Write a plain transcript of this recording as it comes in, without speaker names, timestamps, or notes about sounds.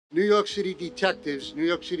New York City detectives, New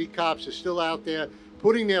York City cops are still out there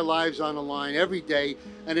putting their lives on the line every day,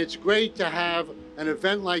 and it's great to have an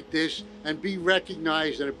event like this and be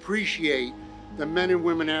recognized and appreciate the men and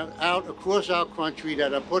women out across our country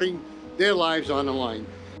that are putting their lives on the line.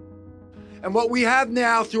 And what we have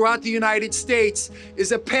now throughout the United States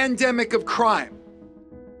is a pandemic of crime.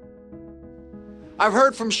 I've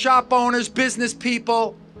heard from shop owners, business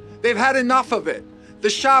people, they've had enough of it. The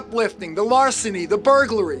shoplifting, the larceny, the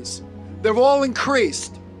burglaries, they've all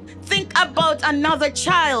increased. Think about another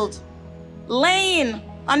child laying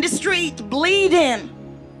on the street, bleeding.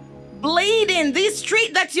 These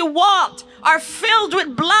streets that you walked are filled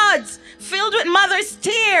with blood, filled with mother's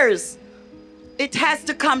tears. It has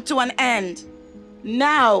to come to an end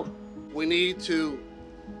now. We need to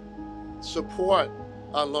support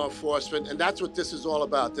our law enforcement, and that's what this is all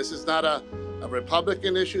about. This is not a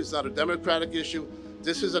Republican issue, it's not a Democratic issue.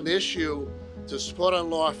 This is an issue to support our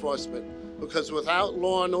law enforcement, because without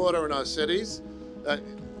law and order in our cities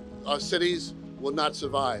will not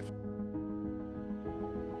survive.